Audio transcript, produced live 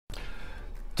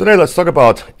Today let's talk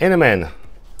about NMN,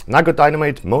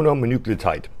 nicotinamide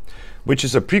mononucleotide, which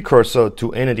is a precursor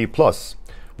to NAD+,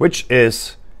 which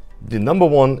is the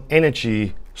 #1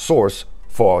 energy source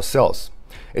for our cells.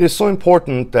 It is so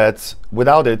important that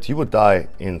without it you would die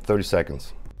in 30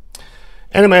 seconds.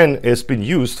 NMN has been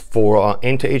used for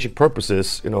anti-aging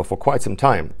purposes, for quite some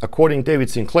time. According to David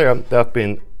Sinclair, there have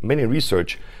been many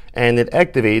research, and it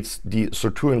activates the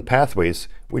sirtuin pathways,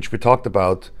 which we talked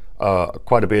about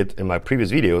quite a bit in my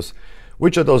previous videos,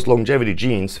 which are those longevity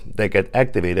genes that get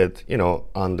activated,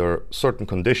 under certain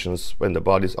conditions when the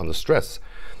body's under stress.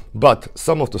 But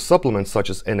some of the supplements, such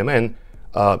as NMN,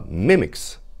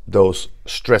 mimics those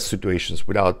stress situations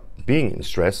without being in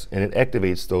stress, and it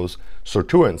activates those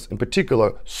sirtuins, in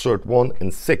particular SIRT1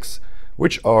 and 6,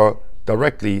 which are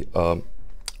directly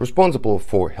responsible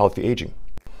for healthy aging.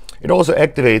 It also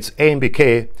activates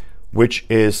AMPK, which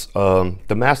is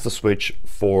the master switch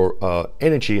for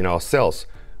energy in our cells.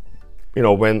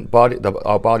 When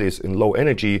our body is in low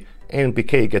energy,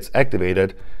 AMPK gets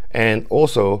activated, and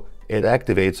also it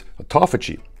activates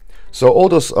autophagy. So all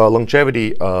those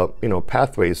longevity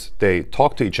pathways, they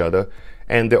talk to each other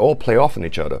and they all play off on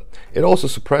each other. It also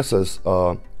suppresses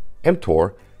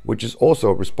mTOR, which is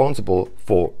also responsible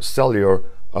for cellular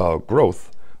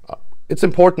growth. It's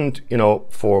important,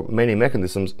 for many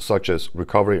mechanisms such as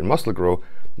recovery and muscle growth,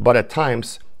 but at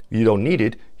times you don't need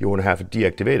it, you want to have it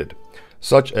deactivated,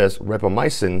 such as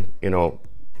rapamycin,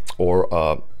 or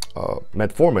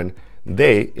metformin.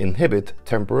 They inhibit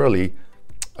temporarily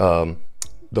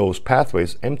those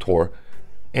pathways, mTOR,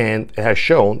 and it has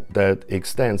shown that it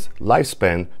extends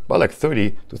lifespan by like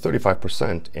 30 to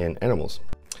 35% in animals.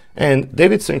 And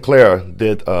David Sinclair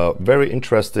did a very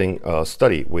interesting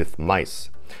study with mice.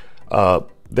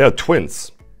 They are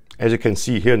twins, as you can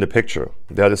see here in the picture.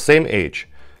 They are the same age.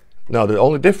 Now the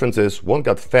only difference is one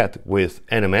got fed with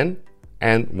NMN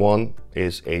and one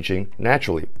is aging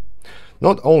naturally.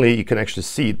 Not only you can actually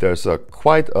see there's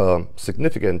quite a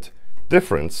significant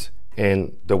difference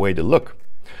in the way they look.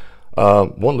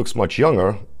 One looks much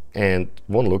younger and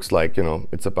one looks like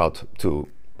it's about to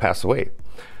pass away.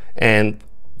 And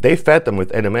they fed them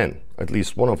with NMN, at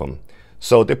least one of them.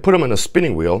 So they put them in a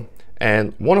spinning wheel,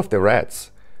 and one of the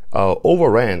rats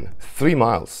overran 3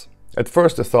 miles. At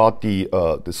first they thought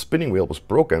the spinning wheel was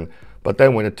broken, but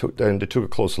then when they took a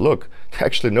close look, they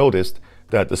actually noticed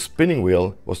that the spinning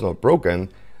wheel was not broken.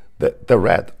 The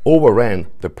rat overran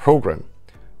the program.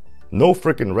 No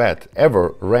freaking rat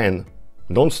ever ran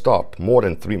non-stop more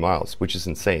than 3 miles, which is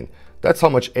insane. That's how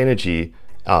much energy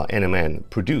NMN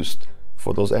produced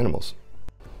for those animals.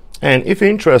 And if you're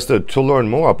interested to learn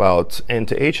more about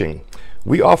anti-aging,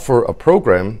 we offer a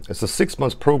program. It's a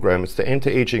 6-month program. It's the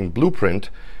Anti-Aging Blueprint,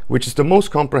 which is the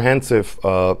most comprehensive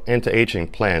anti-aging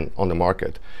plan on the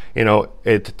market.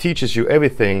 It teaches you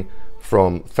everything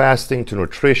from fasting to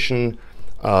nutrition,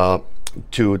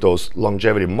 to those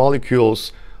longevity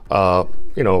molecules,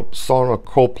 sauna,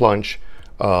 cold plunge,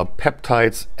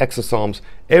 peptides, exosomes,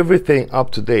 everything up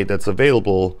to date that's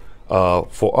available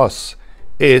for us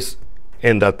is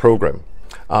in that program.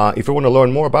 If you want to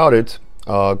learn more about it,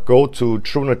 go to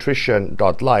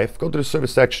truenutrition.life, go to the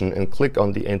service section and click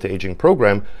on the anti-aging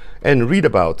program and read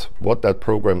about what that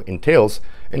program entails.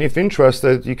 And if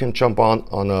interested, you can jump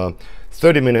on a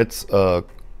 30 minutes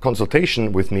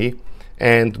consultation with me,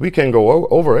 and we can go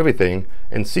over everything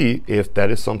and see if that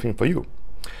is something for you.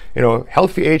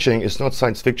 Healthy aging is not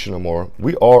science fiction anymore.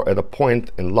 We are at a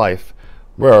point in life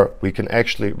where we can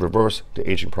actually reverse the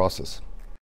aging process.